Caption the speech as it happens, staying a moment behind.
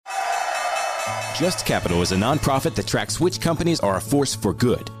Just Capital is a nonprofit that tracks which companies are a force for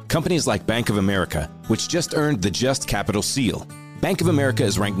good. Companies like Bank of America, which just earned the Just Capital seal. Bank of America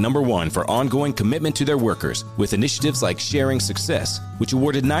is ranked #1 for ongoing commitment to their workers with initiatives like Sharing Success, which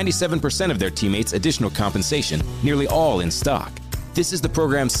awarded 97% of their teammates additional compensation, nearly all in stock. This is the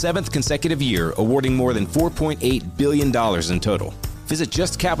program's 7th consecutive year, awarding more than $4.8 billion in total. Visit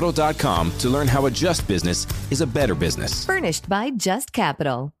justcapital.com to learn how a just business is a better business. Furnished by Just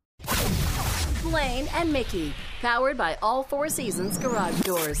Capital. Blaine and Mickey, powered by All Four Seasons Garage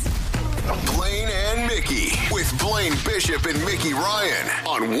Doors. Blaine and Mickey with Blaine Bishop and Mickey Ryan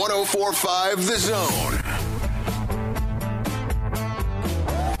on 104.5 The Zone.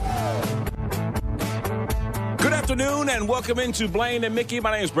 Good afternoon and welcome into Blaine and Mickey.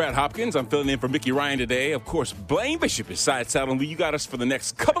 My name is Brad Hopkins. I'm filling in for Mickey Ryan today. Of course, Blaine Bishop is side saddling me. You got us for the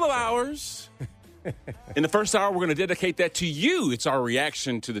next couple of hours. In the first hour, we're going to dedicate that to you. It's our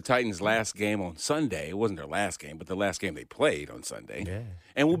reaction to the Titans' last game on Sunday. It wasn't their last game, but the last game they played on Sunday. Yeah.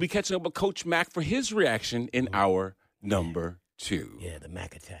 And we'll be catching up with Coach Mack for his reaction in hour number 2. Yeah, the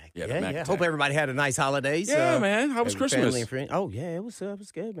Mac attack. Yeah, the Mac attack. Hope everybody had a nice holidays. Yeah, man. How was Christmas? Family and friends. Oh, yeah, it was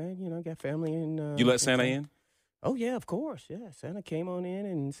good, man. You know, got family and. You let Santa in? Oh, yeah, of course. Yeah, Santa came on in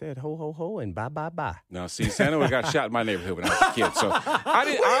and said ho, ho, ho, and bye, bye, bye. Now, see, Santa would have got shot in my neighborhood when I was a kid, so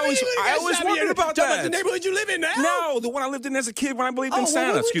I always wondered about that. About the neighborhood you live in now? No, the one I lived in as a kid when I believed in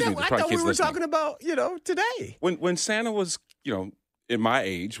Santa. Excuse me, I thought we were talking about, today. When Santa was, in my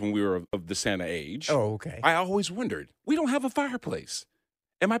age, when we were of the Santa age. Oh, okay. I always wondered, we don't have a fireplace.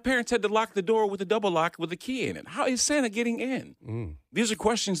 And my parents had to lock the door with a double lock with a key in it. How is Santa getting in? These are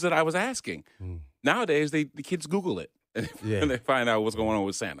questions that I was asking. Nowadays, the kids Google it. And they find out what's going on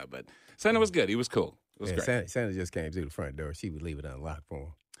with Santa. But Santa was good. He was cool. It was great. Santa just came through the front door. She would leave it unlocked for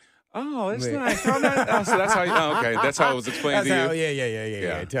him. Oh, that's nice. So that's how okay. That's how it was explained to you?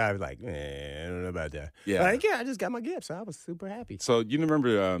 Yeah. So I was like, man, I don't know about that. Yeah. But I just got my gift, so I was super happy. So you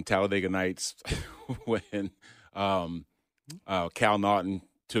remember Talladega Nights when Cal Naughton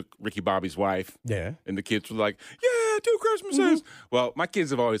took Ricky Bobby's wife? Yeah. And the kids were like, yeah, 2 Christmases. Well, my kids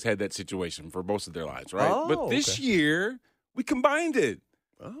have always had that situation for most of their lives, right? Oh, but this year, we combined it.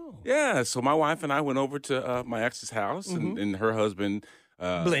 Oh. Yeah, so my wife and I went over to my ex's house, and her husband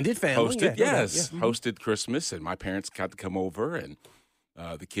blended family. Hosted, hosted Christmas, and my parents got to come over, and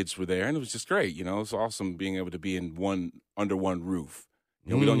the kids were there, and it was just great. It was awesome being able to be under one roof.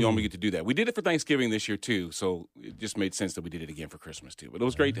 We don't normally get to do that. We did it for Thanksgiving this year, too, so it just made sense that we did it again for Christmas, too. But it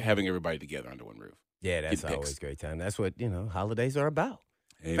was great having everybody together under one roof. Yeah, that's always a great time. That's what, holidays are about.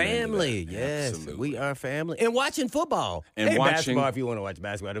 Amen. Family, yes. Absolutely. We are family. And watching football. And basketball, if you want to watch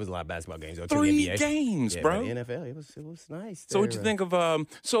basketball. There was a lot of basketball games. 3 NBA. games, bro. The NFL, it was nice. So what'd you think of,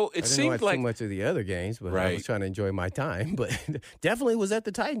 so it seemed like. I didn't watch too much of the other games, but I was trying to enjoy my time. But definitely was at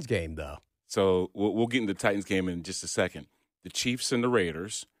the Titans game, though. So we'll get into the Titans game in just a second. The Chiefs and the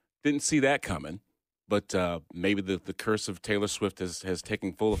Raiders. Didn't see that coming, but maybe the curse of Taylor Swift has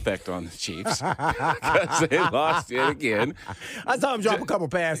taken full effect on the Chiefs because they lost yet again. I saw him drop a couple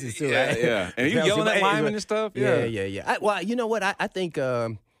passes, too. Yeah. And he was yelling at linemen and stuff. Yeah. Well, you know what? I think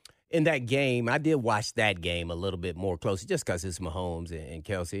in that game, I did watch that game a little bit more closely just because it's Mahomes and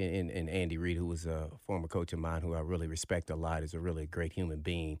Kelsey and Andy Reid, who was a former coach of mine who I really respect a lot, is a really great human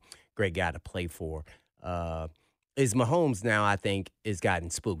being, great guy to play for. Is Mahomes now, I think, is gotten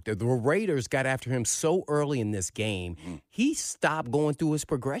spooked. The Raiders got after him so early in this game, he stopped going through his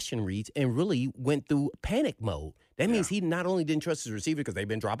progression reads and really went through panic mode. That means he not only didn't trust his receiver because they've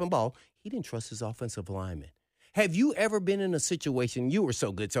been dropping ball, he didn't trust his offensive lineman. Have you ever been in a situation, you were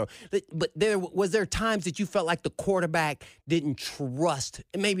so good, but was there times that you felt like the quarterback didn't trust,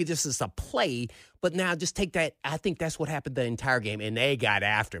 and maybe this is a play, but now just take that, I think that's what happened the entire game, and they got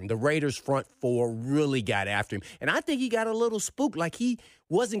after him. The Raiders' front four really got after him, and I think he got a little spooked, like he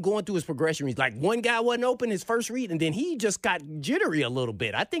wasn't going through his progression reads. Like one guy wasn't open his first read, and then he just got jittery a little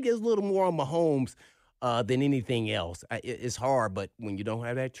bit. I think it was a little more on Mahomes than anything else. It's hard, but when you don't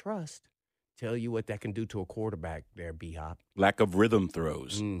have that trust, tell you what that can do to a quarterback there, B-Hop. Lack of rhythm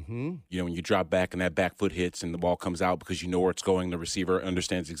throws. Mm-hmm. When you drop back and that back foot hits and the ball comes out because you know where it's going, the receiver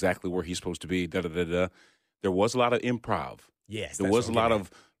understands exactly where he's supposed to be, da-da-da-da. There was a lot of improv. Yes. There was a lot of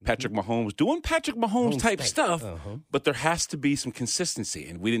Patrick Mahomes doing Patrick Mahomes type stuff, but there has to be some consistency,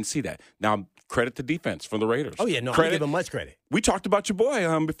 and we didn't see that. Now, credit to defense from the Raiders. Oh, yeah, no, I give him much credit. We talked about your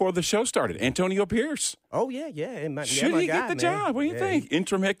boy before the show started, Antonio Pierce. Oh, yeah. Should he get the job? What do you think?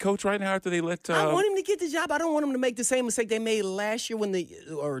 Interim head coach right now after they let I want him to get the job. I don't want him to make the same mistake they made last year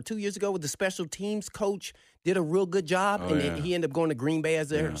or 2 years ago with the special teams coach. Did a real good job, he ended up going to Green Bay as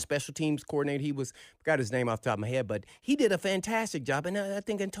their special teams coordinator. I forgot his name off the top of my head, but he did a fantastic job. And I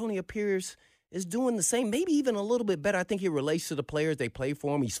think Antonio Pierce is doing the same, maybe even a little bit better. I think he relates to the players. They play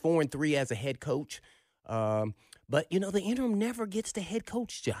for him. He's 4-3 as a head coach. But, the interim never gets the head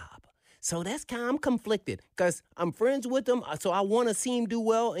coach job. So I'm conflicted because I'm friends with him. So I want to see him do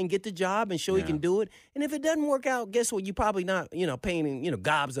well and get the job and show he can do it. And if it doesn't work out, guess what? You're probably not, paying him,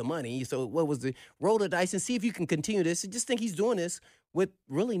 gobs of money. So what was the roll the dice and see if you can continue this. I just think he's doing this with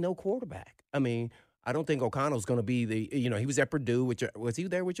really no quarterback. I mean, I don't think O'Connell's going to be he was at Purdue. Was he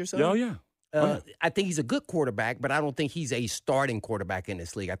there with your son? Oh, yeah. I think he's a good quarterback, but I don't think he's a starting quarterback in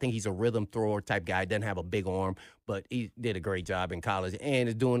this league. I think he's a rhythm thrower type guy. Doesn't have a big arm, but he did a great job in college and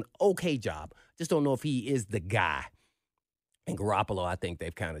is doing okay job. Just don't know if he is the guy. And Garoppolo, I think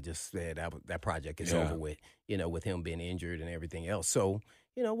they've kind of just said that project is over with, with him being injured and everything else. So,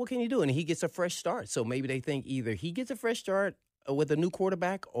 what can you do? And he gets a fresh start. So maybe they think either he gets a fresh start with a new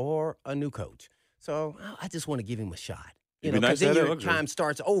quarterback or a new coach. So I just want to give him a shot. Because then your time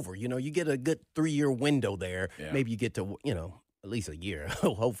starts over. You get a good 3-year window there. Yeah. Maybe you get to, at least a year,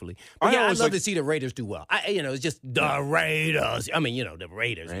 hopefully. But I'd love to see the Raiders do well. It's just the Raiders. I mean, the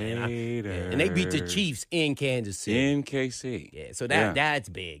Raiders. Man. And they beat the Chiefs in Kansas City. In KC. Yeah, so that's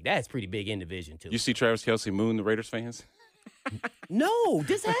big. That's pretty big in division, too. You see Travis Kelce moon the Raiders fans? No,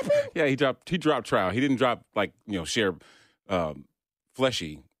 this happened? Yeah, he dropped trowel. He didn't drop, share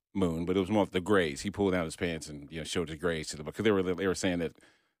fleshy moon, but it was more of the grays. He pulled down his pants and showed his grays to them because they were saying that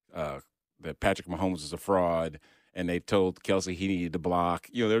Patrick Mahomes is a fraud, and they told Kelce he needed to block.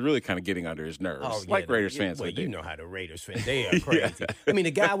 They're really kind of getting under his nerves, Raiders fans. Well, you know how the Raiders fans they are crazy. Yeah. I mean,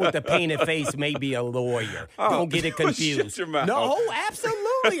 the guy with the painted face may be a lawyer. Don't get it confused. Shut your mouth. No,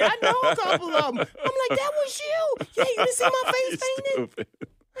 absolutely. I know a couple of them. I'm like, that was you. Yeah, you didn't see my face painted.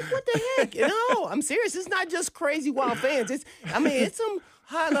 Like, what the heck? No, I'm serious. It's not just crazy wild fans. It's some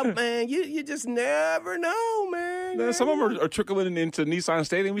high up, man. You just never know, man. Some of them are trickling into Nissan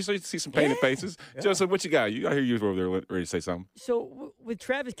Stadium. We start to see some painted faces. Yeah. Joseph, what you got? I hear you over there ready to say something. So with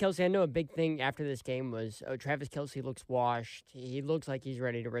Travis Kelce, I know a big thing after this game was Travis Kelce looks washed. He looks like he's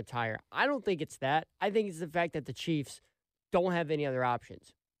ready to retire. I don't think it's that. I think it's the fact that the Chiefs don't have any other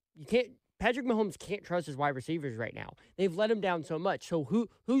options. Patrick Mahomes can't trust his wide receivers right now. They've let him down so much. So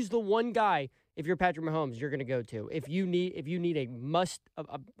who's the one guy, if you're Patrick Mahomes, you're going to go to if you need a must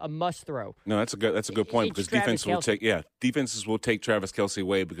throw? No, that's a good point because defenses will take Travis Kelce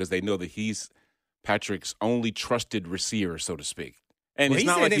away because they know that he's Patrick's only trusted receiver, so to speak. And it's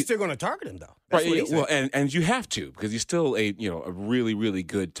not like they're still going to target him though. That's right. Well, and you have to because he's still a really, really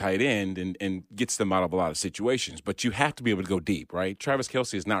good tight end and gets them out of a lot of situations. But you have to be able to go deep, right? Travis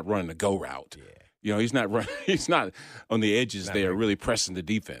Kelce is not running a go route. Yeah. He's not he's not on the edges there really pressing the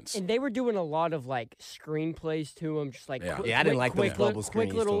defense. And they were doing a lot of screen plays to him, just I didn't like those bubble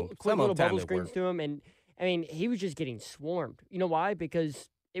screens. Quick little bubble screens to him, and I mean he was just getting swarmed. You know why? Because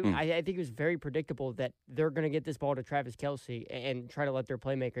I think it was very predictable that they're going to get this ball to Travis Kelce and try to let their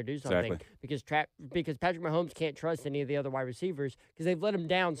playmaker do something because Patrick Mahomes can't trust any of the other wide receivers because they've let him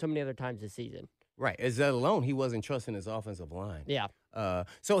down so many other times this season. Right. As that alone, he wasn't trusting his offensive line. Yeah.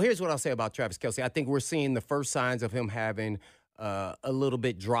 So here's what I'll say about Travis Kelce. I think we're seeing the first signs of him having a little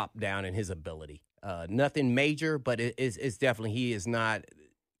bit drop down in his ability. Nothing major, but it's definitely he is not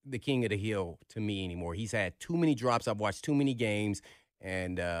the king of the hill to me anymore. He's had too many drops. I've watched too many games.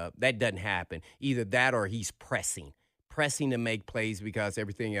 And that doesn't happen. Either that or he's pressing to make plays because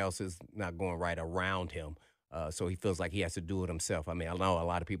everything else is not going right around him. So he feels like he has to do it himself. I mean, I know a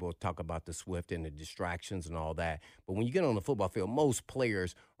lot of people talk about the Swift and the distractions and all that. But when you get on the football field, most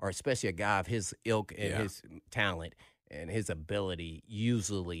players, or especially a guy of his ilk and his talent and his ability,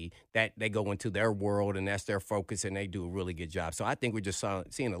 usually that they go into their world and that's their focus and they do a really good job. So I think we're just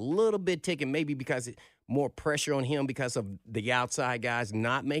seeing a little bit ticking, maybe because more pressure on him because of the outside guys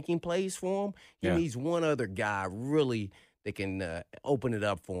not making plays for him. He needs one other guy really that can open it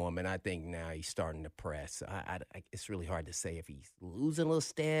up for him, and I think now he's starting to press. It's really hard to say if he's losing a little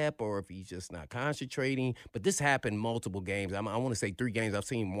step or if he's just not concentrating. But this happened multiple games. I want to say 3 games I've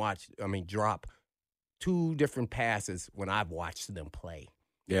seen him drop 2 different passes when I've watched them play,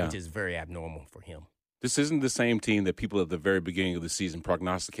 which is very abnormal for him. This isn't the same team that people at the very beginning of the season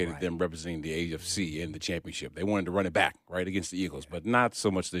prognosticated them representing the AFC in the championship. They wanted to run it back, against the Eagles, but not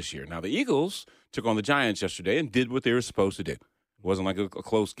so much this year. Now, the Eagles took on the Giants yesterday and did what they were supposed to do. It wasn't like a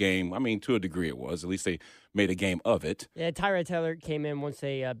close game. I mean, to a degree it was. At least they made a game of it. Yeah, Tyrod Taylor came in once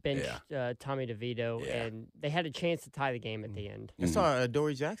they benched Tommy DeVito, and they had a chance to tie the game at the end. I saw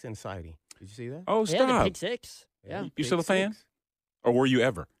Dory Jackson sighting. Did you see that? Oh, stop. Yeah, the pick 6. Yeah. You still a fan? Or were you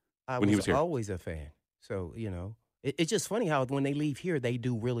ever when he was here? I was always a fan. So, It's just funny how when they leave here, they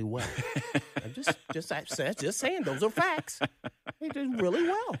do really well. I'm just saying, those are facts. They do really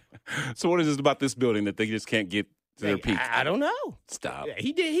well. So what is it about this building that they just can't get to their peak? I don't know. Stop. Yeah,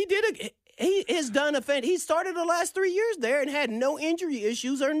 he has done he started the last 3 years there and had no injury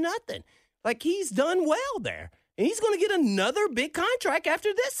issues or nothing. Like, he's done well there. And he's going to get another big contract after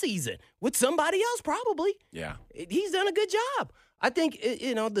this season with somebody else probably. Yeah. He's done a good job. I think,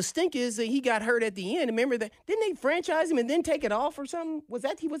 the stink is that he got hurt at the end. Remember that? Didn't they franchise him and then take it off or something? Was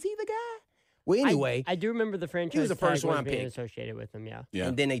he the guy? Well, anyway. I do remember the franchise. He was a first tag round being pick associated with him, yeah.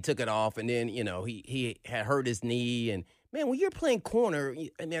 And then they took it off, and then, he had hurt his knee. And, man, when you're playing corner,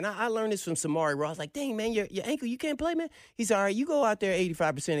 and then I learned this from Samari Ross, like, dang, man, your ankle, you can't play, man. He said, all right, you go out there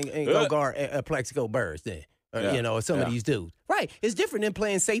 85% and go guard Plexico Burrs then. Or some of these dudes. Right. It's different than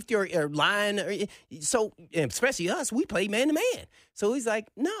playing safety or line. So, especially us, we play man-to-man. So he's like,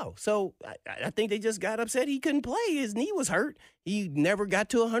 no. So I think they just got upset he couldn't play. His knee was hurt. He never got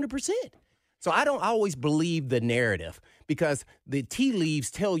to 100%. So I don't always believe the narrative because the tea leaves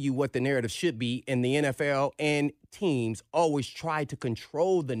tell you what the narrative should be, and the NFL and teams always try to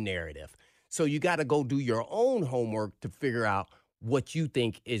control the narrative. So you got to go do your own homework to figure out what you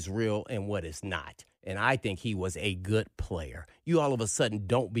think is real and what is not. And I think he was a good player. You all of a sudden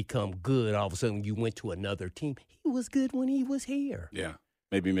don't become good. All of a sudden you went to another team. He was good when he was here. Yeah.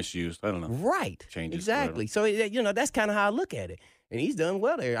 Maybe misused. I don't know. Right. Changes. Exactly. Whatever. So, that's kind of how I look at it. And he's done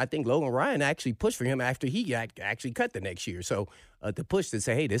well there. I think Logan Ryan actually pushed for him after he got actually cut the next year. So to push to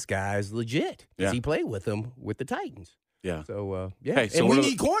say, hey, this guy's legit. Because he played with them with the Titans. Yeah. So, yeah. Hey, so and we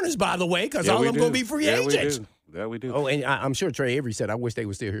need corners, by the way, because all of them going to be free agents. Yeah, we do. Oh, and I'm sure Trey Avery said, I wish they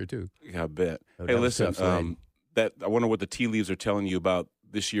were still here, too. Yeah, I bet. Oh, hey, listen, I wonder what the tea leaves are telling you about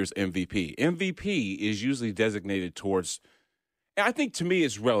this year's MVP. MVP is usually designated towards, I think to me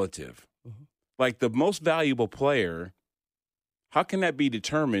it's relative. Mm-hmm. Like the most valuable player, how can that be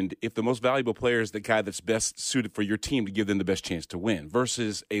determined if the most valuable player is the guy that's best suited for your team to give them the best chance to win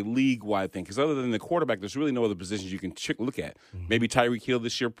versus a league-wide thing? Because other than the quarterback, there's really no other positions you can look at. Mm-hmm. Maybe Tyreek Hill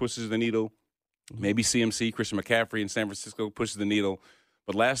this year pushes the needle. Mm-hmm. Maybe CMC, Christian McCaffrey in San Francisco pushes the needle.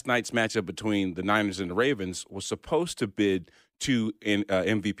 But last night's matchup between the Niners and the Ravens was supposed to bid two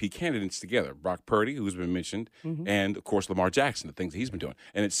MVP candidates together, Brock Purdy, who's been mentioned, and, of course, Lamar Jackson, the things that he's been doing.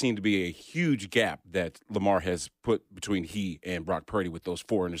 And it seemed to be a huge gap that Lamar has put between he and Brock Purdy with those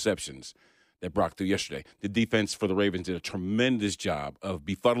 4 interceptions that Brock threw yesterday. The defense for the Ravens did a tremendous job of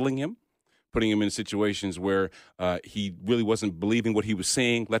befuddling him, putting him in situations where he really wasn't believing what he was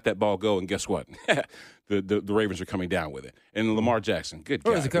saying, let that ball go, and guess what? the Ravens are coming down with it. And Lamar Jackson, good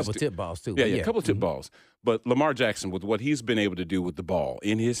guy. There's a couple of tip balls, too. Yeah, a couple of tip balls. But Lamar Jackson, with what he's been able to do with the ball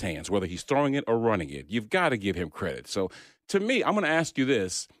in his hands, whether he's throwing it or running it, you've got to give him credit. So, to me, I'm going to ask you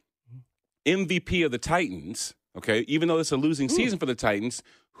this. MVP of the Titans, okay, even though it's a losing season for the Titans,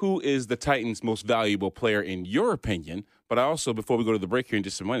 who is the Titans' most valuable player in your opinion? But I also, before we go to the break here in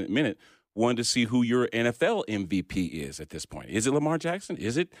just a minute, wanted to see who your NFL MVP is at this point. Is it Lamar Jackson?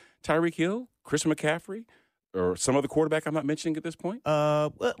 Is it Tyreek Hill, Chris McCaffrey, or some other quarterback I'm not mentioning at this point?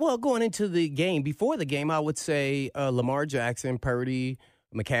 Well, going into the game, before the game, I would say Lamar Jackson, Purdy,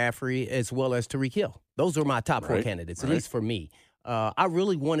 McCaffrey, as well as Tyreek Hill. Those are my top 4 candidates, at least for me. I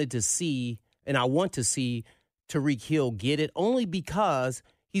really wanted to see, and I want to see Tyreek Hill get it, only because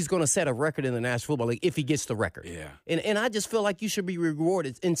he's going to set a record in the National Football League if he gets the record. Yeah. And I just feel like you should be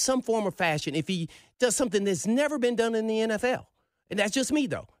rewarded in some form or fashion if he does something that's never been done in the NFL. And that's just me,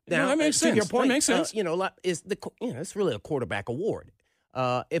 though. Now, that makes sense. Your point, that makes sense. It's really a quarterback award.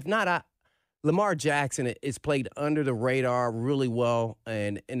 If not, Lamar Jackson is played under the radar really well,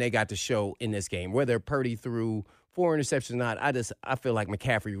 and they got to show in this game. Whether Purdy threw 4 interceptions or not, I feel like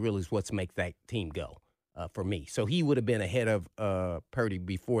McCaffrey really is what's make that team go for me. So he would have been ahead of Purdy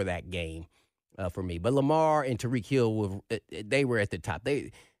before that game for me. But Lamar and Tyreek Hill, they were at the top.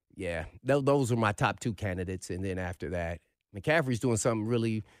 Those are my top 2 candidates, and then after that, McCaffrey's doing something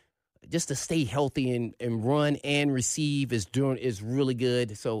really just to stay healthy and run and receive is really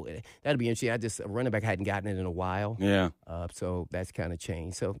good. So that'll be interesting. A running back hadn't gotten it in a while. Yeah. So that's kind of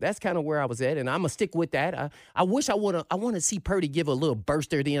changed. So that's kind of where I was at, and I'm gonna stick with that. I wish I want to see Purdy give a little burst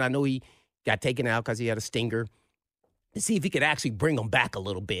there. Then I know he got taken out because he had a stinger. To see if he could actually bring them back a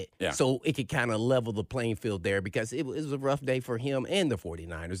little bit so it could kind of level the playing field there, because it was a rough day for him and the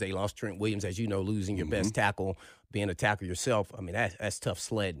 49ers. They lost Trent Williams, as you know, losing your best tackle, being a tackle yourself. I mean, that's tough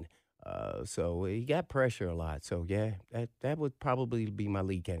sledding. So he got pressure a lot. So, that would probably be my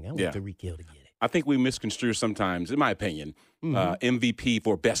lead candidate. I want Tyreek Hill to get it. I think we misconstrue sometimes, in my opinion, MVP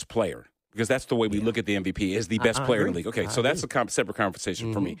for best player. Because that's the way we look at the MVP, is the best player in the league. Okay, so that's a separate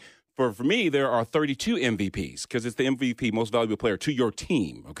conversation for me. For me, there are 32 MVPs because it's the MVP, most valuable player, to your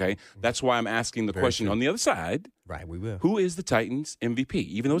team, okay? That's why I'm asking the question on the other side. Right, we will. Who is the Titans MVP?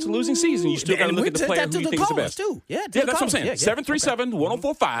 Even though it's a losing season, you still got to look at the player who you think is the best. Too. Yeah, that's what I'm saying.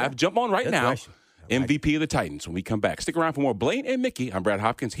 737-1045. Jump on right now. MVP of the Titans when we come back. Stick around for more Blaine and Mickey. I'm Brad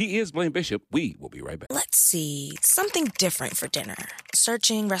Hopkins. He is Blaine Bishop. We will be right back. Let's see. Something different for dinner.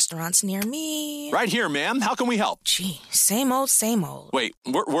 Searching restaurants near me. Right here, ma'am. How can we help? Gee, same old, same old. Wait,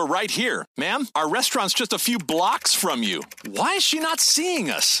 we're right here. Ma'am, our restaurant's just a few blocks from you. Why is she not seeing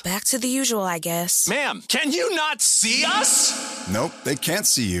us? Back to the usual, I guess. Ma'am, can you not see us? Nope, they can't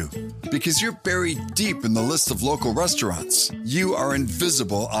see you. Because you're buried deep in the list of local restaurants. You are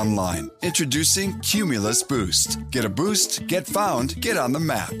invisible online. Introducing Cumulus Boost. Get a boost, get found, get on the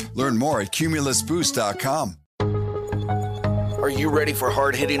map. Learn more at cumulusboost.com. Are you ready for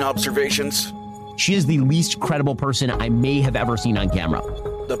hard-hitting observations? She is the least credible person I may have ever seen on camera.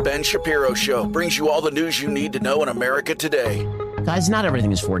 The Ben Shapiro Show brings you all the news you need to know in America today. Guys, not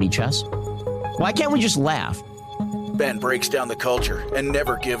everything is 4D chess. Why can't we just laugh? Ben breaks down the culture and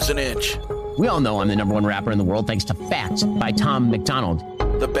never gives an inch. We all know I'm the number one rapper in the world thanks to Facts by Tom McDonald.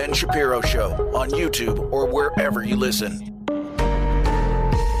 The Ben Shapiro Show on YouTube or wherever you listen.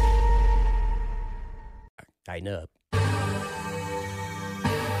 Tighten up.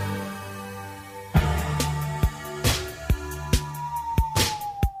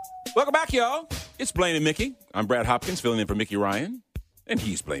 Welcome back, y'all. It's Blaine and Mickey. I'm Brad Hopkins, filling in for Mickey Ryan. And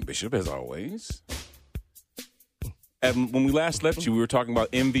he's Blaine Bishop, as always. And when we last left you, we were talking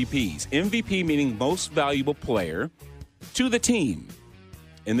about MVPs. MVP meaning most valuable player to the team.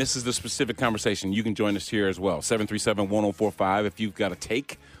 And this is the specific conversation. You can join us here as well. 737-1045 if you've got a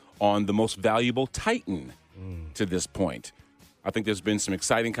take on the most valuable Titan to this point. I think there's been some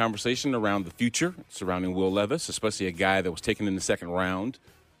exciting conversation around the future surrounding Will Levis, especially a guy that was taken in the second round.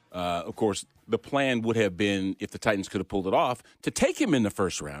 Of course, the plan would have been, if the Titans could have pulled it off, to take him in the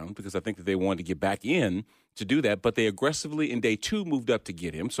first round because I think that they wanted to get back in to do that. But they aggressively, in day 2, moved up to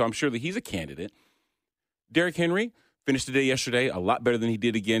get him. So I'm sure that he's a candidate. Derrick Henry finished the day yesterday a lot better than he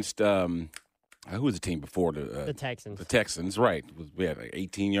did against who was the team before? The Texans. The Texans, right. We had like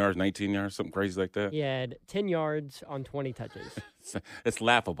 18 yards, 19 yards, something crazy like that. He had 10 yards on 20 touches. It's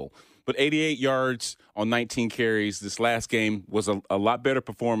laughable. But 88 yards on 19 carries this last game was a lot better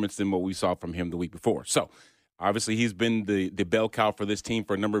performance than what we saw from him the week before. So, obviously, he's been the bell cow for this team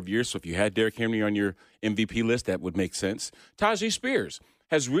for a number of years. So, if you had Derrick Henry on your MVP list, that would make sense. Tajay Spears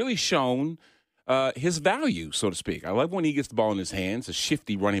has really shown his value, so to speak. I love when he gets the ball in his hands, a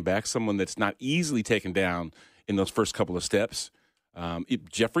shifty running back, someone that's not easily taken down in those first couple of steps.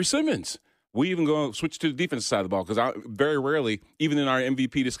 Jeffrey Simmons. We even go switch to the defensive side of the ball because very rarely, even in our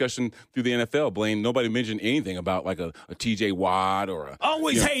MVP discussion through the NFL, Blaine, nobody mentioned anything about like a T.J. Watt or a...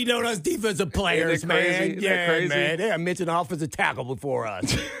 Always hating on us defensive players, man. Yeah, crazy? Man. They have mentioned offensive tackle before us.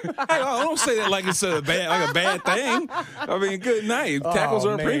 Hey, I don't say that like it's a bad thing. I mean, good night. Tackles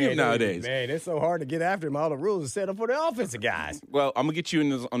are a premium nowadays. Man, it's so hard to get after them. All the rules are set up for the offensive guys. Well, I'm going to get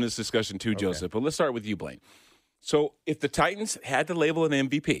you on this discussion too, Joseph, but let's start with you, Blaine. So if the Titans had to label an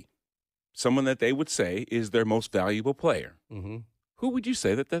MVP, someone that they would say is their most valuable player, who would you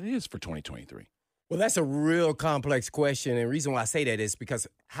say that is for 2023? Well, that's a real complex question. And the reason why I say that is because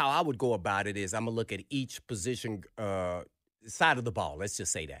how I would go about it is I'm going to look at each position side of the ball. Let's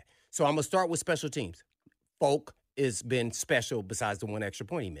just say that. So I'm going to start with special teams. Folk has been special besides the one extra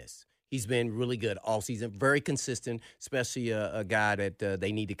point he missed. He's been really good all season, very consistent, especially a guy that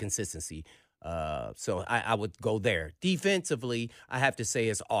they needed consistency. So I would go there. Defensively, I have to say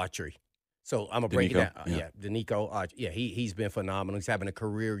it's Autry. So I'm going to break it down. Danico. He's been phenomenal. He's having a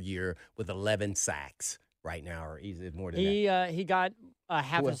career year with 11 sacks right now, or he's more than that. He got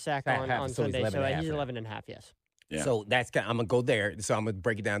half a sack on Sunday, so he's 11 and a half, yes. Yeah. So I'm going to go there. So I'm going to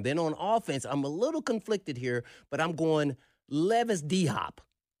break it down. Then on offense, I'm a little conflicted here, but I'm going Levis D-Hop.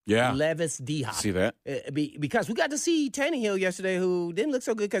 Yeah. Levis D-Hop. See that? Because we got to see Tannehill yesterday, who didn't look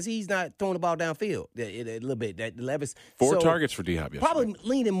so good because he's not throwing the ball downfield a little bit. That Levis. 4 targets for D-Hop yesterday. Probably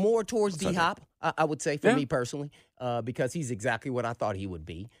leaning more towards D-Hop, I would say, for me personally, because he's exactly what I thought he would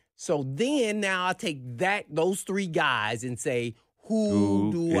be. So then now I take those 3 guys and say,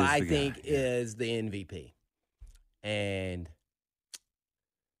 who do I think is the MVP? And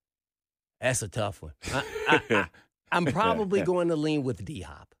that's a tough one. I'm probably going to lean with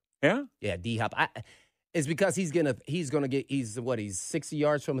D-Hop. Yeah? Yeah, D-Hop. It's because he's 60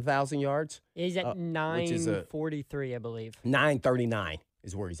 yards from 1,000 yards? He's at 943, I believe. 939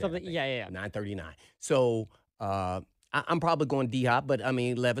 is where he's at. Yeah. 939. So I'm probably going D-Hop, but, I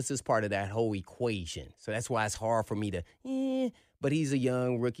mean, Levis is part of that whole equation. So that's why it's hard for me to but he's a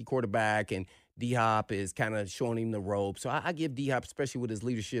young rookie quarterback, and D-Hop is kind of showing him the ropes. So I give D-Hop, especially with his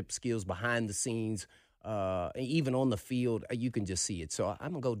leadership skills behind the scenes, and even on the field, you can just see it. So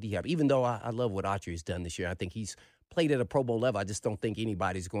I'm going to go D-Hop, even though I love what Autry's done this year. I think he's played at a Pro Bowl level. I just don't think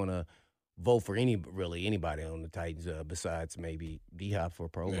anybody's going to vote for anybody on the Titans besides maybe D-Hop for a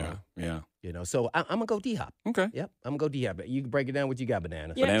Pro Bowl. Yeah. So I'm going to go D-Hop. Okay. Yep, I'm going to go D-Hop. You can break it down what you got,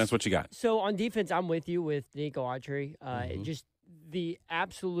 Bananas. Yeah. Bananas, what you got? So on defense, I'm with you with Nico Autry. Just the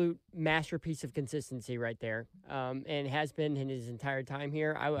absolute masterpiece of consistency right there, and has been in his entire time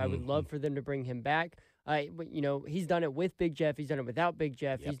here. I would love for them to bring him back. He's done it with Big Jeff. He's done it without Big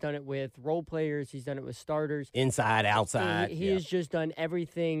Jeff. Yep. He's done it with role players. He's done it with starters. Inside, outside. He has just done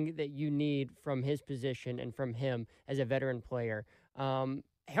everything that you need from his position and from him as a veteran player.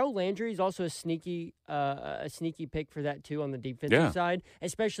 Harold Landry is also a sneaky pick for that too on the defensive side,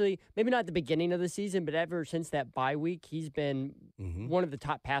 especially maybe not at the beginning of the season, but ever since that bye week, he's been one of the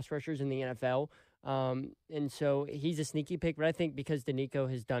top pass rushers in the NFL. And so he's a sneaky pick, but I think because Danico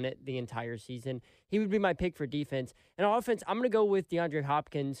has done it the entire season, he would be my pick for defense. And on offense, I'm going to go with DeAndre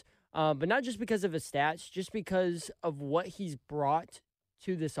Hopkins, but not just because of his stats, just because of what he's brought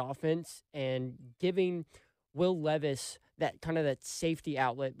to this offense and giving Will Levis that safety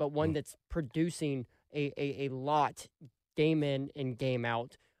outlet, but one that's producing a lot game in and game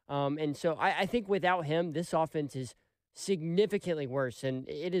out. And so I think without him, this offense is significantly worse, and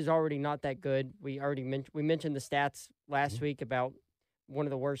it is already not that good. We mentioned the stats last week about one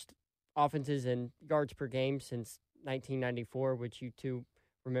of the worst offenses in yards per game since 1994, which you two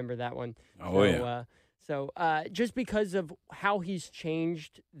remember that one. So just because of how he's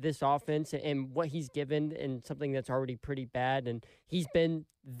changed this offense and what he's given in something that's already pretty bad, and he's been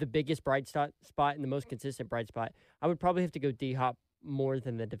the biggest bright spot and the most consistent bright spot, I would probably have to go D-Hop more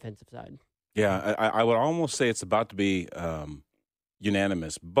than the defensive side. Yeah, I would almost say it's about to be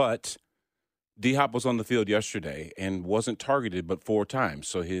unanimous, but D-Hop was on the field yesterday and wasn't targeted but 4 times.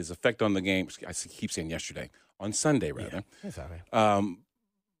 So his effect on the game, I keep saying yesterday, on Sunday rather. Yeah, that's all right.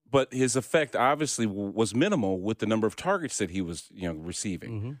 But his effect obviously was minimal with the number of targets that he was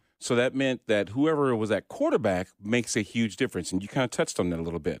receiving. So that meant that whoever was at quarterback makes a huge difference, and you kind of touched on that a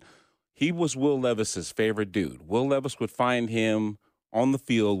little bit. He was Will Levis's favorite dude. Will Levis would find him on the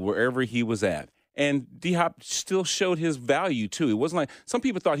field wherever he was at. And D-Hop still showed his value, too. It wasn't like some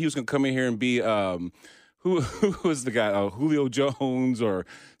people thought he was going to come in here and be who was the guy, Julio Jones or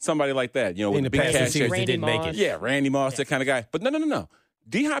somebody like that. In the past years, they didn't make it. Yeah, Randy Moss, that kind of guy. But no.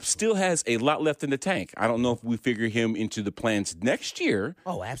 D-Hop still has a lot left in the tank. I don't know if we figure him into the plans next year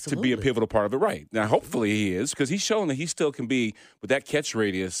to be a pivotal part of it. Right. Now, hopefully he is, because he's shown that he still can be, with that catch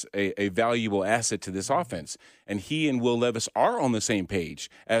radius, a valuable asset to this offense. And he and Will Levis are on the same page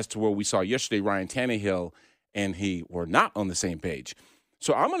as to where we saw yesterday Ryan Tannehill and he were not on the same page.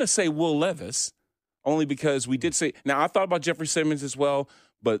 So I'm going to say Will Levis, only because we did say – now, I thought about Jeffrey Simmons as well,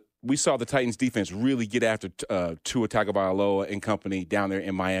 but we saw the Titans defense really get after Tua Tagovailoa and company down there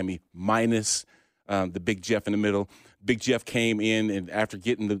in Miami, minus the Big Jeff in the middle. Big Jeff came in, and after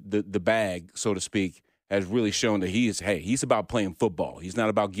getting the bag, so to speak, has really shown that he's about playing football. He's not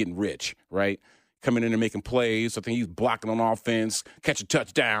about getting rich, right? Coming in and making plays. I think he's blocking on offense, catching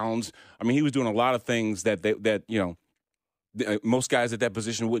touchdowns. I mean, he was doing a lot of things that most guys at that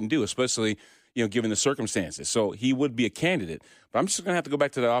position wouldn't do, especially – given the circumstances. So he would be a candidate. But I'm just going to have to go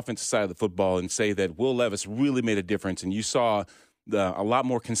back to the offensive side of the football and say that Will Levis really made a difference, and you saw a lot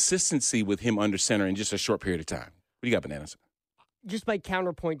more consistency with him under center in just a short period of time. What do you got, Bananas? Just my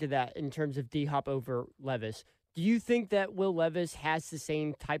counterpoint to that in terms of D-Hop over Levis, do you think that Will Levis has the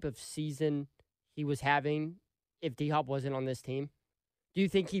same type of season he was having if D-Hop wasn't on this team? Do you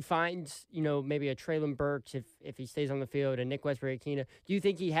think he finds, maybe a Treylon Burks if he stays on the field, and Nick Westbrook-Ikhine? Do you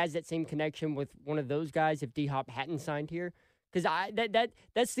think he has that same connection with one of those guys if D-Hop hadn't signed here? Because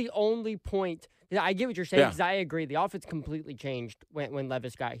that's the only point. I get what you're saying, because I agree. The offense completely changed when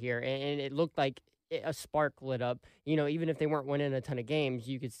Levis got here, and it looked like a spark lit up. Even if they weren't winning a ton of games,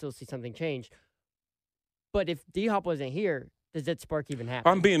 you could still see something change. But if D-Hop wasn't here, does that spark even happen?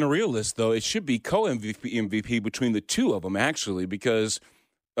 I'm being a realist, though. It should be co-MVP between the two of them, actually, because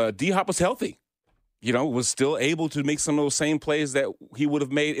D-Hop was healthy. Was still able to make some of those same plays that he would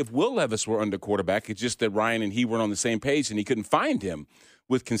have made if Will Levis were under quarterback. It's just that Ryan and he weren't on the same page, and he couldn't find him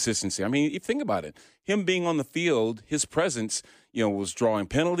with consistency. I mean, if you think about it, him being on the field, his presence, was drawing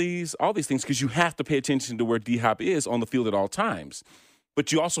penalties, all these things, because you have to pay attention to where D-Hop is on the field at all times.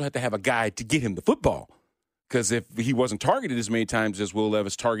 But you also have to have a guy to get him the football. Because if he wasn't targeted as many times as Will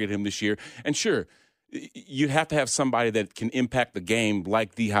Levis targeted him this year, and sure, you'd have to have somebody that can impact the game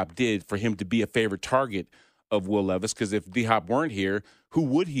like D-Hop did for him to be a favorite target of Will Levis, because if D-Hop weren't here, who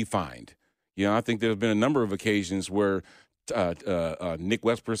would he find? I think there have been a number of occasions where Nick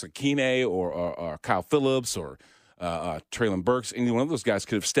Westbrook-Akine or Kyle Phillips or Traylon Burks, any one of those guys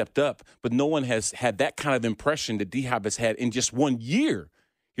could have stepped up, but no one has had that kind of impression that D-Hop has had in just 1 year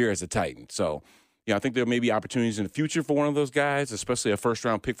here as a Titan. So, I think there may be opportunities in the future for one of those guys, especially a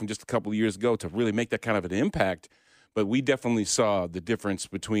first-round pick from just a couple of years ago, to really make that kind of an impact. But we definitely saw the difference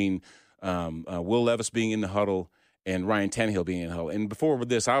between Will Levis being in the huddle and Ryan Tannehill being in the huddle. And before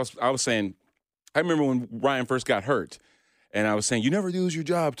this, I was saying, I remember when Ryan first got hurt, and I was saying, you never lose your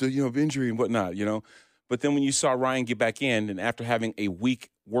job to, of injury and whatnot, But then when you saw Ryan get back in, and after having a week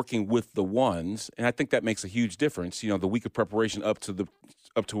working with the ones, and I think that makes a huge difference, the week of preparation up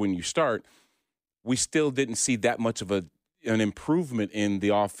to when you start, we still didn't see that much of an improvement in the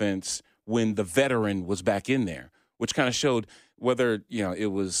offense when the veteran was back in there, which kind of showed whether,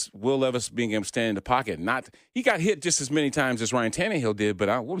 it was Will Levis being able to stand in the pocket. He got hit just as many times as Ryan Tannehill did, but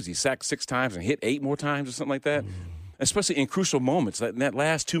what was he, sacked 6 times and hit 8 more times or something like that? Especially in crucial moments, like in that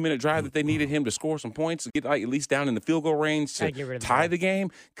last 2-minute drive that they needed him to score some points, to get at least down in the field goal range to tie the game.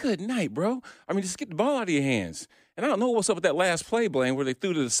 Good night, bro. I mean, just get the ball out of your hands. And I don't know what's up with that last play, Blaine, where they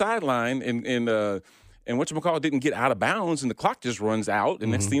threw to the sideline and whatchamacallit didn't get out of bounds, and the clock just runs out,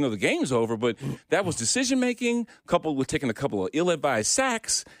 and next thing you know, the game's over. But that was decision-making, coupled with taking a couple of ill-advised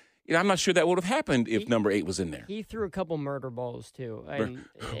sacks. I'm not sure that would have happened if number 8 was in there. He threw a couple murder balls, too.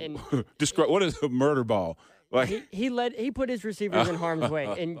 Describe, what is a murder ball? Like, he put his receivers in harm's way.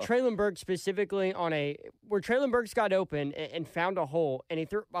 And Traylon Burks specifically where Traylon Burks got open and found a hole, and he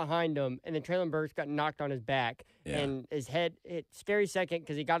threw it behind him, and then Traylon Burks got knocked on his back. Yeah. And his head hit scary second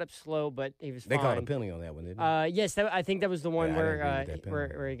because he got up slow, but he was fine. They called a penalty on that one, didn't they? Yes, I think that was the one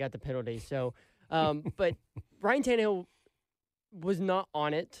where he got the penalty. So, but Ryan Tannehill was not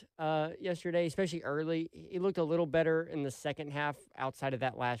on it yesterday, especially early. He looked a little better in the second half outside of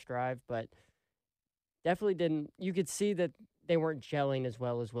that last drive, but definitely didn't. You could see that they weren't gelling as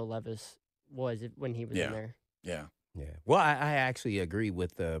well as Will Levis was when he was in there. Yeah. Well, I actually agree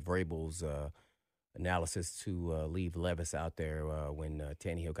with Vrabel's analysis to leave Levis out there when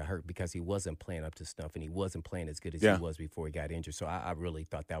Tannehill got hurt, because he wasn't playing up to snuff and he wasn't playing as good as he was before he got injured. So I really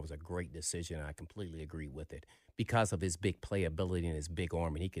thought that was a great decision. I completely agree with it because of his big playability and his big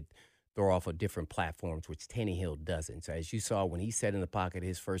arm, and he could throw off of different platforms, which Tannehill doesn't. So as you saw, when he sat in the pocket,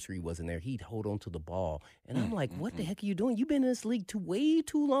 his first read wasn't there, he'd hold on to the ball. And I'm like, what the heck are you doing? You've been in this league way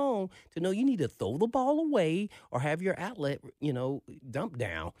too long to know you need to throw the ball away or have your outlet, dumped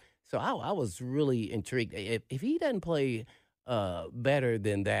down. So I was really intrigued. If he doesn't play better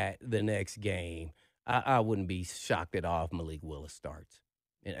than that the next game, I wouldn't be shocked at all if Malik Willis starts.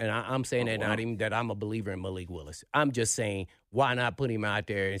 And I'm saying not even that I'm a believer in Malik Willis. I'm just saying, why not put him out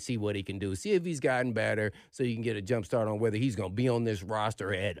there and see what he can do? See if he's gotten better so you can get a jump start on whether he's going to be on this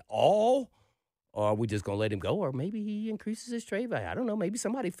roster at all, or are we just going to let him go? Or maybe he increases his trade value. I don't know. Maybe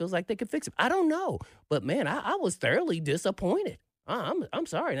somebody feels like they could fix him. I don't know. But, man, I was thoroughly disappointed. I'm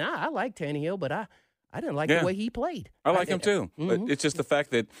sorry. Now, I like Tannehill, but I didn't like the way he played. I like him too. But it's just the fact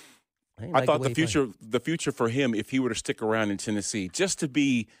that I thought the future for him, if he were to stick around in Tennessee, just to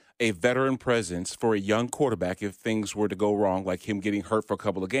be a veteran presence for a young quarterback, if things were to go wrong, like him getting hurt for a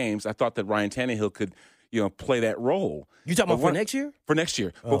couple of games, I thought that Ryan Tannehill could, play that role. You talking about for next year? For next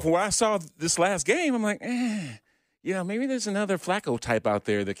year. Oh. But from what I saw this last game, I'm like, maybe there's another Flacco type out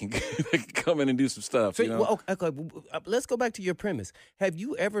there that can come in and do some stuff. So, well, okay, let's go back to your premise. Have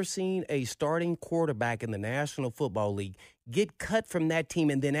you ever seen a starting quarterback in the National Football League get cut from that team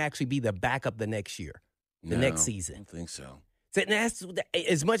and then actually be the backup the next year, next season? I don't think so. So that's,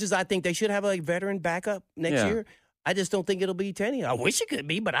 as much as I think they should have a veteran backup next year, I just don't think it'll be Tannehill. I wish it could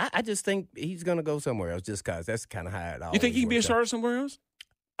be, but I just think he's going to go somewhere else just because that's kind of how it always. You think he can be a starter somewhere else?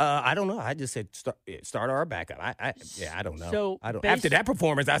 I don't know. I just said starter or backup. I don't know. So after that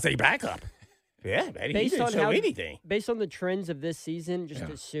performance, I say backup. Yeah, man, he didn't show anything. Based on the trends of this season, just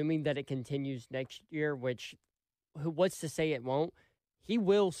assuming that it continues next year, which what's to say it won't? He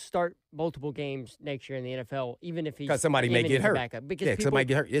will start multiple games next year in the NFL, even if because somebody may get hurt. Backup, because somebody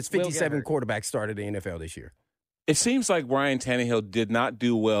get hurt. It's 57 quarterbacks started in the NFL this year. It seems like Ryan Tannehill did not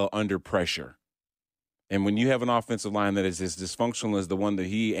do well under pressure. And when you have an offensive line that is as dysfunctional as the one that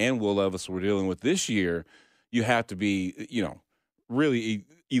he and Will Levis were dealing with this year, you have to be, really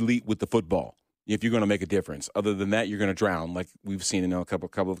elite with the football if you're going to make a difference. Other than that, you're going to drown, like we've seen in a couple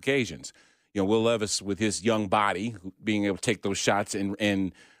of occasions. Will Levis, with his young body, being able to take those shots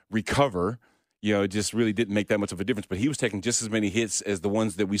and recover, it just really didn't make that much of a difference. But he was taking just as many hits as the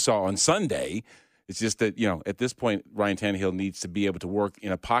ones that we saw on Sunday. It's just that, at this point, Ryan Tannehill needs to be able to work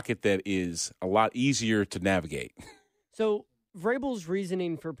in a pocket that is a lot easier to navigate. So Vrabel's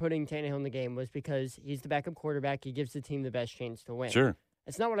reasoning for putting Tannehill in the game was because he's the backup quarterback. He gives the team the best chance to win. Sure.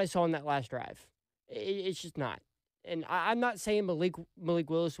 It's not what I saw in that last drive. It's just not. And I'm not saying Malik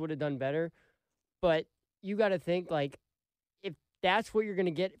Willis would have done better, but you got to think, like, if that's what you're going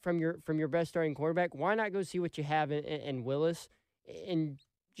to get from your best starting quarterback, why not go see what you have in Willis and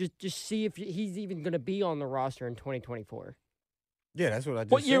just see if he's even going to be on the roster in 2024? Yeah, that's what I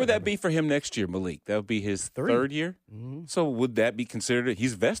just What year said. would that be for him next year, Malik? That would be his third year? Mm-hmm. So would that be considered –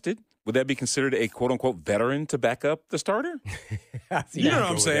 he's vested. Would that be considered a quote-unquote veteran to back up the starter? You know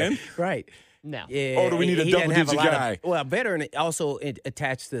what I'm saying? Right. No. Yeah, Or do we need a double-digit guy? Well, veteran also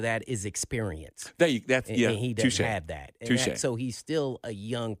attached to that is experience. And he doesn't have that. Touche. So he's still a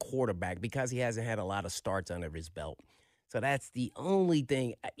young quarterback because he hasn't had a lot of starts under his belt. So that's the only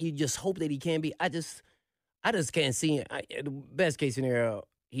thing. You just hope that he can be. I just can't see him. The best case scenario,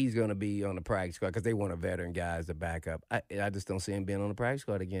 he's going to be on the practice squad because they want a veteran guy as a backup. I just don't see him being on the practice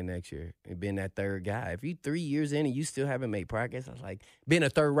squad again next year and being that third guy. If you 3 years in and you still haven't made progress, I was like, being a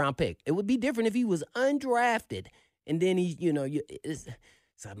third-round pick. It would be different if he was undrafted and then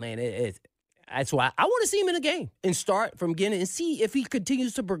that's why I want to see him in a game and start from beginning and see if he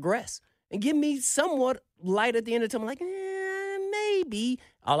continues to progress and give me somewhat light at the end of the time. I'm like, maybe.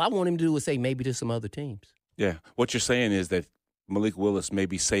 All I want him to do is say maybe to some other teams. Yeah. What you're saying is that Malik Willis may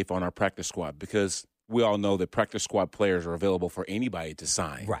be safe on our practice squad because we all know that practice squad players are available for anybody to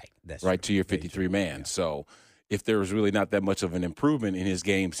sign. Right. That's right, true. to your 53-man. Yeah. So if there was really not that much of an improvement in his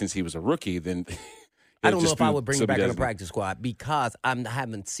game since he was a rookie, then I don't know if I would bring him back on the practice squad because I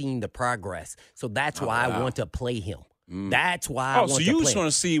haven't seen the progress. So that's why I want to play him. That's why I want to play him. So you just want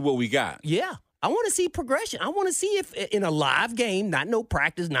to see what we got. Yeah. I want to see progression. I want to see if in a live game, not no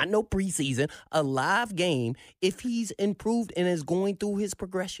practice, not no preseason, a live game, if he's improved and is going through his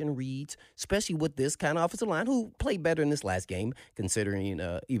progression reads, especially with this kind of offensive line who played better in this last game, considering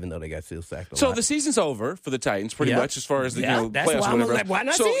even though they got still sacked a lot. So the season's over for the Titans pretty much as far as the that's playoffs why or whatever. Why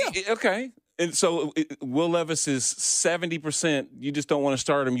not see him? Okay. And so Will Levis is 70%. You just don't want to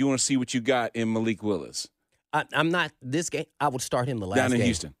start him. You want to see what you got in Malik Willis. I'm not this game. I would start him the last game. Down in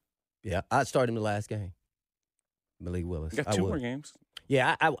Houston. Yeah, I'd start him the last game. Malik Willis. You got two more games.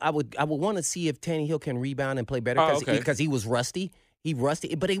 Yeah, I would want to see if Tannehill can rebound and play better because he was rusty. He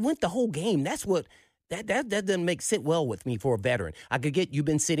rusty, but he went the whole game. That's what that doesn't sit well with me for a veteran. I could get you've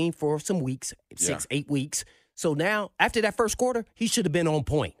been sitting for some weeks, 6-8 weeks. So now after that first quarter, he should have been on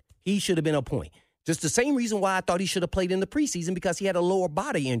point. He should have been on point. Just the same reason why I thought he should have played in the preseason because he had a lower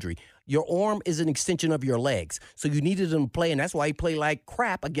body injury. Your arm is an extension of your legs. So you needed him to play, and that's why he played like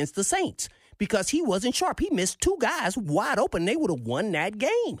crap against the Saints because he wasn't sharp. He missed two guys wide open. They would have won that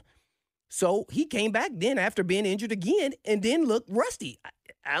game. So he came back then after being injured again and then looked rusty.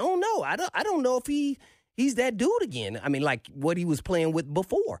 I don't know. I don't know if he's that dude again. I mean, like what he was playing with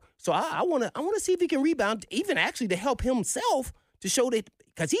before. So I want to see if he can rebound, even actually to help himself to show that.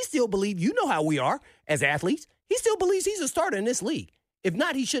 Because he still believes, you know how we are as athletes, he still believes he's a starter in this league. If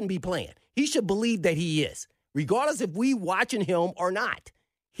not, he shouldn't be playing. He should believe that he is, regardless if we watching him or not.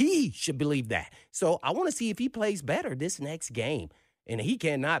 He should believe that. So I want to see if he plays better this next game. And he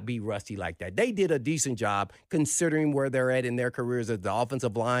cannot be rusty like that. They did a decent job considering where they're at in their careers as the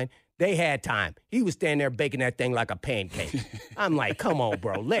offensive line. They had time. He was standing there baking that thing like a pancake. I'm like, come on,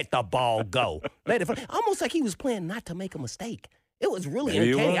 bro. Let the ball go. Let it fly. Almost like he was playing not to make a mistake. It was really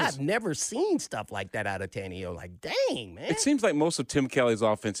uncanny. I've never seen stuff like that out of Tannehill. Like, dang, man. It seems like most of Tim Kelly's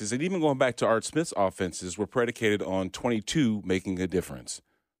offenses, and even going back to Art Smith's offenses, were predicated on 22 making a difference.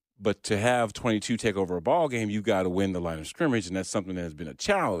 But to have 22 take over a ball game, you've got to win the line of scrimmage, and that's something that has been a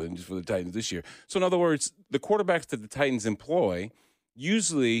challenge for the Titans this year. So, in other words, the quarterbacks that the Titans employ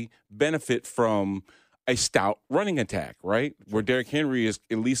usually benefit from a stout running attack, right? Where Derrick Henry is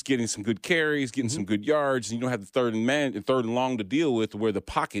at least getting some good carries, getting some good yards, and you don't have the third and long to deal with where the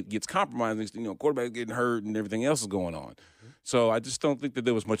pocket gets compromised. Quarterback getting hurt and everything else is going on. So I just don't think that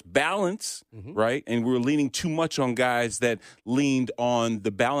there was much balance, right? And we were leaning too much on guys that leaned on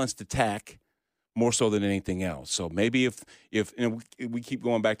the balanced attack more so than anything else. So maybe if we keep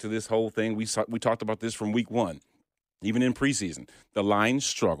going back to this whole thing, we talked about this from week one, even in preseason, the line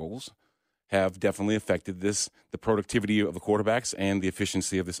struggles have definitely affected the productivity of the quarterbacks and the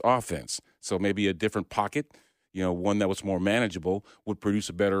efficiency of this offense. So maybe a different pocket, one that was more manageable, would produce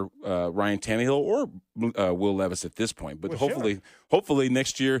a better Ryan Tannehill or Will Levis at this point. But hopefully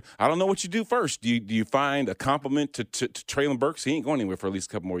next year, I don't know what you do first. Do you find a compliment to Traylon Burks? He ain't going anywhere for at least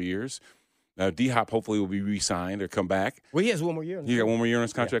a couple more years. D-Hop hopefully will be re-signed or come back. Well, he has one more year. He got one more year on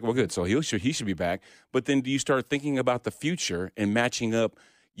his contract? Yeah. Well, good. So he should be back. But then do you start thinking about the future and matching up,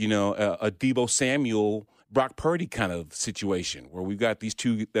 a Deebo Samuel, Brock Purdy kind of situation where we've got these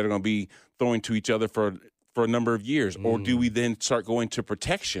two that are going to be throwing to each other for a number of years? Or do we then start going to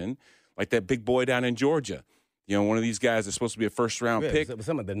protection like that big boy down in Georgia? One of these guys is supposed to be a first-round pick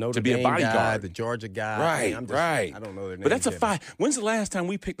some of the Notre to be Dame a bodyguard. guy, the Georgia guy. Right, I don't know their names. But that's a 5. When's the last time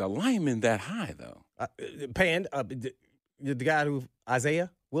we picked a lineman that high, though? The guy who Isaiah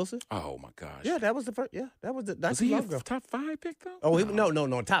Wilson. Oh my gosh. Yeah, that was the first. Yeah, that was the. Was he a top 5 pick though? Oh,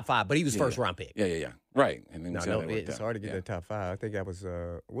 no, top 5. But he was first round pick. Yeah. Right. And then it's hard to get the top 5. I think that was.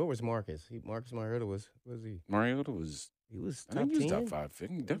 Where was Marcus? Marcus Mariota was he? Mariota was. He was top 10. He was top 5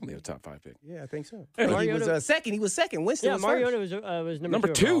 pick. Definitely a top 5 pick. Yeah, I think so. Anyway, he was second. He was second. Winston was Mariota first. was number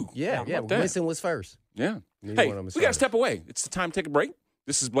 2. Yeah. Winston was first. Yeah. Hey, we got to step away. It's the time to take a break.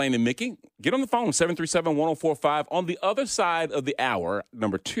 This is Blaine and Mickey. Get on the phone, 737-1045. On the other side of the hour,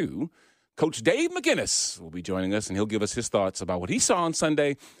 number 2, Coach Dave McGinnis will be joining us, and he'll give us his thoughts about what he saw on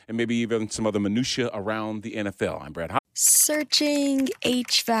Sunday and maybe even some other minutia around the NFL. I'm Brad Hopkins. Searching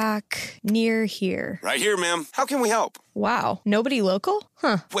HVAC near here. Right here, ma'am. How can we help? Wow. Nobody local?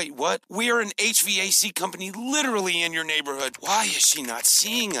 Huh. Wait, what? We are an HVAC company literally in your neighborhood. Why is she not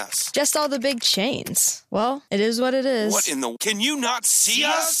seeing us? Just all the big chains. Well, it is what it is. What in the... Can you not see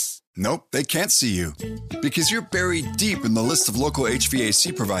us? Nope, they can't see you. Because you're buried deep in the list of local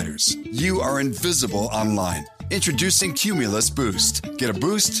HVAC providers. You are invisible online. Introducing Cumulus Boost. Get a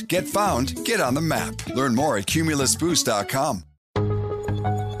boost, get found, get on the map. Learn more at cumulusboost.com.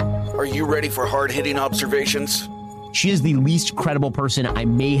 Are you ready for hard-hitting observations? She is the least credible person I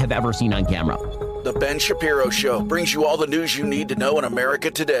may have ever seen on camera. The Ben Shapiro Show brings you all the news you need to know in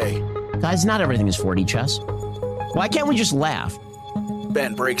America today. Guys, not everything is 4D chess. Why can't we just laugh?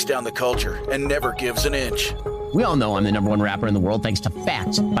 Ben breaks down the culture and never gives an inch. We all know I'm the number 1 rapper in the world thanks to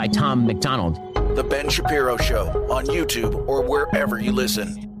Facts by Tom McDonald. The Ben Shapiro Show on YouTube or wherever you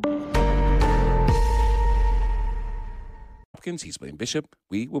listen. Hopkins, he's Blaine Bishop.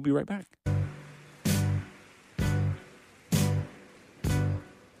 We will be right back.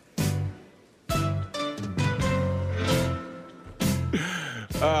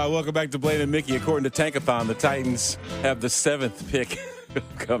 Welcome back to Blaine and Mickey. According to Tankathon, the Titans have the 7th pick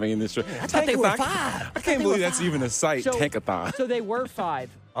coming in this race. I thought they were 5. I can't believe that's even a site, Tankathon. So they were 5.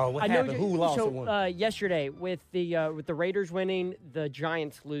 Oh, what happened? Who lost and won? Yesterday, with the Raiders winning, the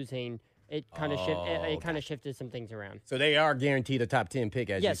Giants losing, it kind of shifted some things around. So they are guaranteed a top 10 pick,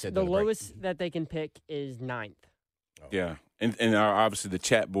 as you yes, said. the lowest that they can pick is 9th. Oh. Yeah, and obviously the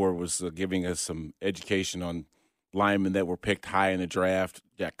chat board was giving us some education on linemen that were picked high in the draft.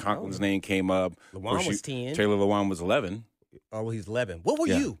 Jack Conklin's name came up. Lewan was 10. Taylor Lewan was 11. Oh, he's 11. What were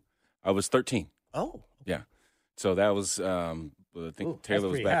you? I was 13. Oh. Yeah. So that was, I think Taylor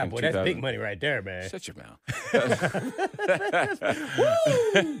was back in 2000. That's big money right there, man. Shut your mouth.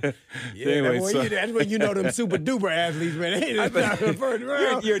 Anyway, that's when you know them super duper athletes, man. They just not in the first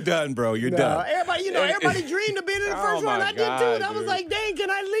round. You're done, bro. You're done. Everybody dreamed of being in the first round. I did too. And I was like, dang, can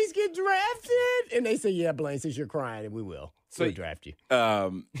I at least get drafted? And they said, yeah, Blaine, since you're crying, and we will. We'll draft you.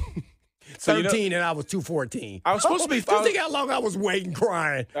 13 and I was 214. I was supposed to be. Just think how long I was waiting,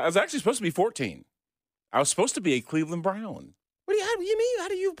 crying. I was actually supposed to be 14. I was supposed to be a Cleveland Brown. How do you mean? How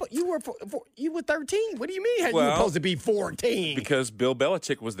do you were 13? What do you mean? You were supposed to be 14? Because Bill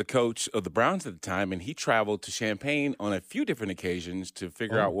Belichick was the coach of the Browns at the time, and he traveled to Champaign on a few different occasions to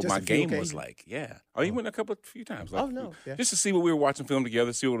figure out what my game was like. Yeah, he went a few times. Just to see what we were watching film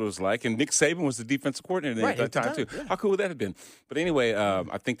together, see what it was like. And Nick Saban was the defensive coordinator at that time too. Yeah. How cool would that have been? But anyway,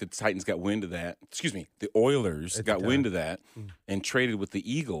 I think the Titans got wind of that. Excuse me, the Oilers got wind of that and traded with the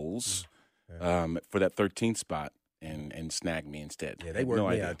Eagles for that 13th spot. And snagged me instead. Yeah, they worked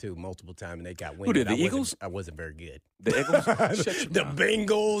me out, too, multiple times, and they got wind. Who did, the Eagles? I wasn't very good. The Eagles? The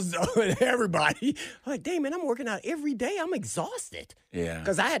Bengals, everybody. I'm like, dang, man, I'm working out every day. I'm exhausted. Yeah.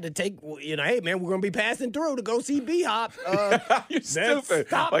 Because I had to take, hey, man, we're going to be passing through to go see B-Hop. You're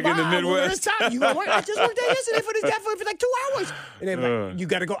stupid. Like in the Midwest. You gonna work? I just worked there yesterday for this guy for like 2 hours. And then like, you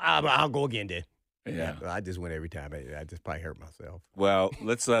got to go. I'll go again then. Yeah. I just went every time. I just probably hurt myself. Well,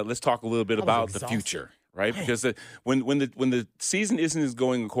 let's talk a little bit about the future. Right, because when the season isn't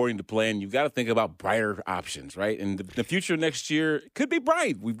going according to plan, you've got to think about brighter options, right? And the future next year could be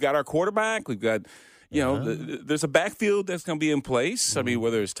bright. We've got our quarterback. We've got, there's a backfield that's going to be in place. I mean,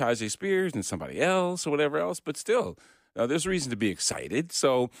 whether it's Tajay Spears and somebody else or whatever else, but still, there's reason to be excited.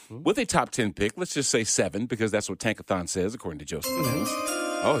 So with a top 10 pick, let's just say 7, because that's what Tankathon says, according to Joseph Williams.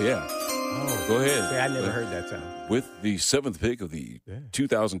 Oh, yeah. Oh, go ahead. See, I never heard that sound. With the 7th pick of the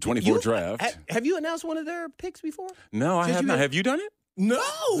 2024 draft. Have you announced one of their picks before? No, I have not. Have you done it? No,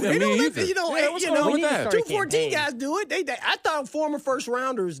 Yeah, they me don't let either. the, What's going on with that? 214 guys do it. I thought former first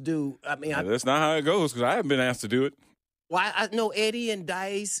rounders do. I mean, That's not how it goes because I haven't been asked to do it. Well, I know Eddie and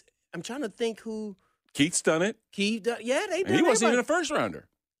Dice. I'm trying to think who. Keith's done it. Keith, yeah, they done And he wasn't even everybody. a first rounder.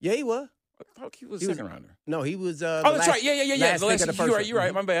 Yeah, he was. I thought Keith was a second rounder. No, he was. Oh, that's right. Yeah. Last pick of the first You're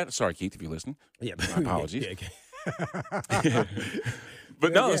right. My bad. Sorry, Keith, if you're listening. Yeah. My apologies. Yeah.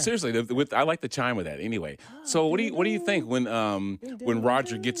 But no, seriously, I like the chime with that. Anyway, so what do you think when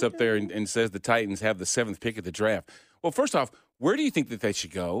Roger gets up there and says the Titans have the 7th pick of the draft? Well, first off, where do you think that they should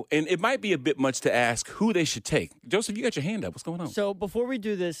go? And it might be a bit much to ask who they should take. Joseph, you got your hand up. What's going on? So before we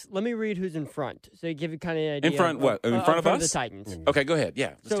do this, let me read who's in front, so you give you kind of an idea. In front, what? In front of us? The Titans. Okay, go ahead.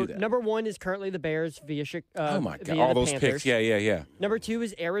 Yeah, let's so do that. number 1 is currently the Bears via oh my God, via all the those Panthers. picks. Yeah. Number 2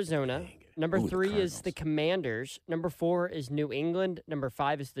 is Arizona. Number Ooh, the 3 is Cardinals. the Commanders. Number 4 is New England. Number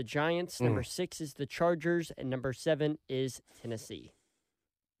 5 is the Giants. Number 6 is the Chargers. And number 7 is Tennessee.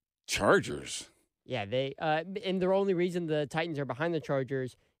 Chargers. Yeah, they and the only reason the Titans are behind the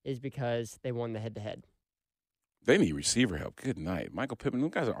Chargers is because they won the head-to-head. They need receiver help. Good night. Michael Pittman,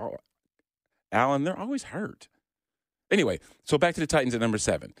 those guys are all – Allen, they're always hurt. Anyway, so back to the Titans at number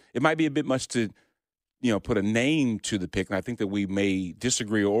 7. It might be a bit much to, put a name to the pick, and I think that we may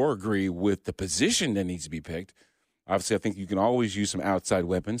disagree or agree with the position that needs to be picked. Obviously, I think you can always use some outside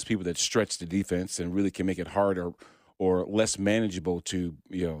weapons, people that stretch the defense and really can make it harder or less manageable to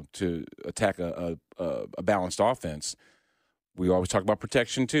attack a balanced offense. We always talk about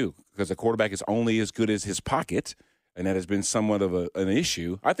protection, too, because a quarterback is only as good as his pocket, and that has been somewhat of an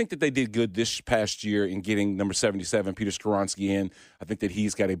issue. I think that they did good this past year in getting number 77, Peter Skoronski, in. I think that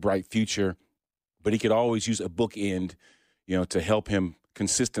he's got a bright future, but he could always use a bookend, to help him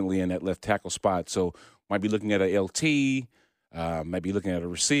consistently in that left tackle spot. So might be looking at a LT, might be looking at a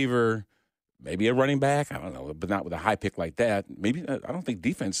receiver, maybe a running back. I don't know, but not with a high pick like that. Maybe I don't think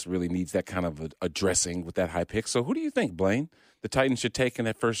defense really needs that kind of addressing with that high pick. So who do you think, Blaine, the Titans should take in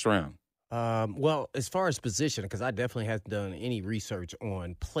that first round? Well, as far as position, because I definitely haven't done any research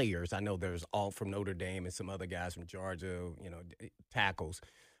on players. I know there's Alt from Notre Dame and some other guys from Georgia, tackles.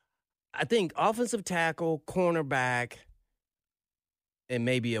 I think offensive tackle, cornerback, and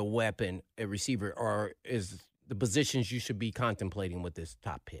maybe a weapon, a receiver, is the positions you should be contemplating with this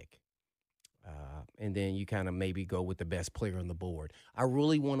top pick. And then you kind of maybe go with the best player on the board. I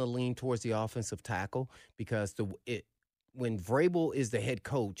really want to lean towards the offensive tackle because when Vrabel is the head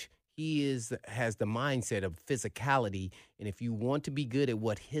coach, he has the mindset of physicality. And if you want to be good at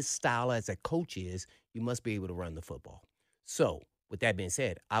what his style as a coach is, you must be able to run the football. So with that being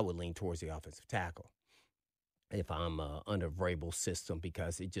said, I would lean towards the offensive tackle if I'm under Vrabel's system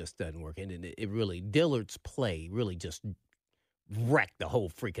because it just doesn't work. And it really, Dillard's play really just wrecked the whole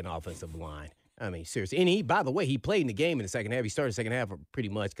freaking offensive line. I mean, seriously. And by the way, he played in the game in the second half. He started the second half pretty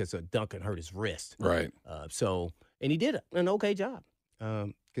much because Duncan hurt his wrist. Right. And he did an okay job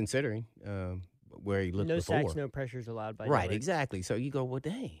considering where he looked before. No sacks, no pressures allowed by Right, Dillard. Exactly. So you go, well,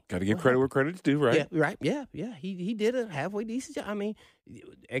 dang. Got to give credit where credit's due, right? Yeah, right. Yeah. He did a halfway decent job. I mean,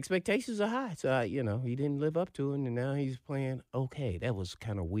 expectations are high. So, he didn't live up to it, and now he's playing okay. That was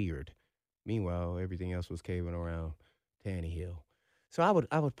kind of weird. Meanwhile, everything else was caving around Tannehill. So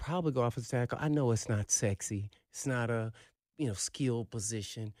I would probably go offensive tackle. I know it's not sexy. It's not a, skilled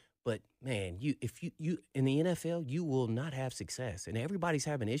position. But, man, if you in the NFL, you will not have success. And everybody's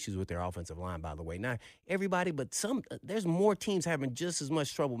having issues with their offensive line, by the way. Not everybody, but there's more teams having just as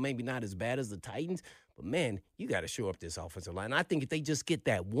much trouble, maybe not as bad as the Titans. But, man, you got to shore up this offensive line. And I think if they just get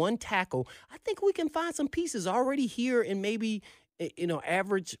that one tackle, I think we can find some pieces already here and maybe,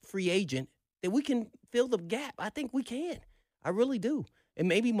 average free agent that we can fill the gap. I think we can. I really do. And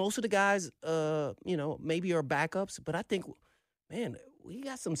maybe most of the guys, maybe are backups. But I think, man, we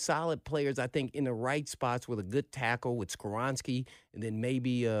got some solid players, I think, in the right spots with a good tackle with Skoronski. And then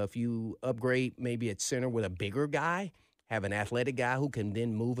maybe if you upgrade maybe at center with a bigger guy, have an athletic guy who can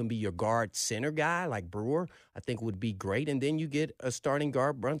then move and be your guard center guy like Brewer, I think would be great. And then you get a starting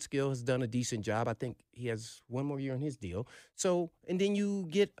guard. Brunskill has done a decent job. I think he has one more year on his deal. So, and then you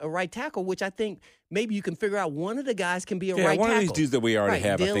get a right tackle, which I think maybe you can figure out one of the guys can be a right tackle. Yeah, one of these dudes that we already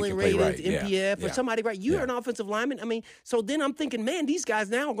have, Dylan I think, can play right. MPF, or somebody right. You're an offensive lineman. I mean, so then I'm thinking, man, these guys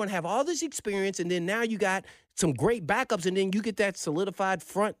now are going to have all this experience, and then now you got some great backups, and then you get that solidified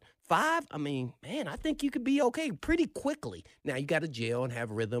front five. I mean, man, I think you could be okay pretty quickly. Now, you got to gel and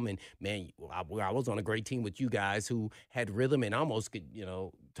have rhythm. And, man, I was on a great team with you guys who had rhythm and almost could,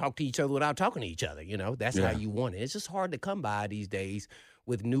 talk to each other without talking to each other. That's how you want it. It's just hard to come by these days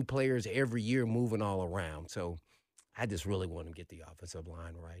with new players every year moving all around. So I just really want to get the offensive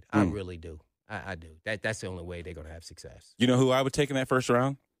line right. I really do. I do. That's the only way they're going to have success. You know who I would take in that first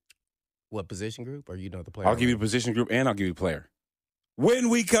round? What position group? Or you know the player? I'll give you the position group and I'll give you the player. When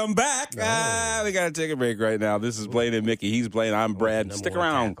we come back, we got to take a break right now. This is Blaine and Mickey. He's Blaine. I'm Brad. Stick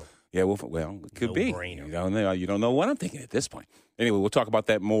around. Tackle. Yeah, well, it could be. Brainer. You don't know what I'm thinking at this point. Anyway, we'll talk about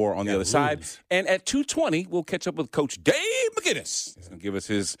that more on the other side. And at 2:20, we'll catch up with Coach Dave McGinnis. He's going to give us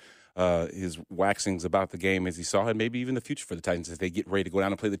his waxings about the game as he saw it, maybe even the future for the Titans as they get ready to go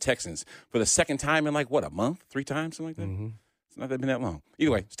down and play the Texans for the second time in a month? 3 times, something like that? Mm-hmm. It's not been that long.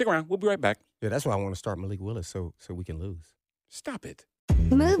 Either way, stick around. We'll be right back. Yeah, that's why I want to start Malik Willis so we can lose. Stop it.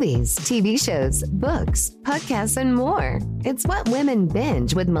 Movies, TV shows, books, podcasts, and more. It's What Women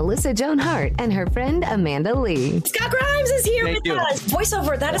Binge with Melissa Joan Hart and her friend Amanda Lee. Scott Grimes is here with us.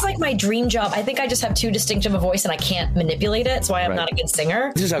 Voiceover, that is like my dream job. I think I just have too distinctive a voice and I can't manipulate it. That's why I'm not a good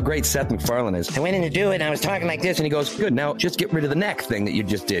singer. This is how great Seth MacFarlane is. I went in to do it and I was talking like this and he goes, good, now just get rid of the neck thing that you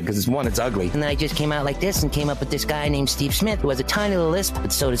just did because it's ugly. And then I just came out like this and came up with this guy named Steve Smith who has a tiny little lisp,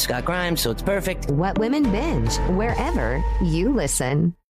 but so does Scott Grimes, so it's perfect. What Women Binge, wherever you listen.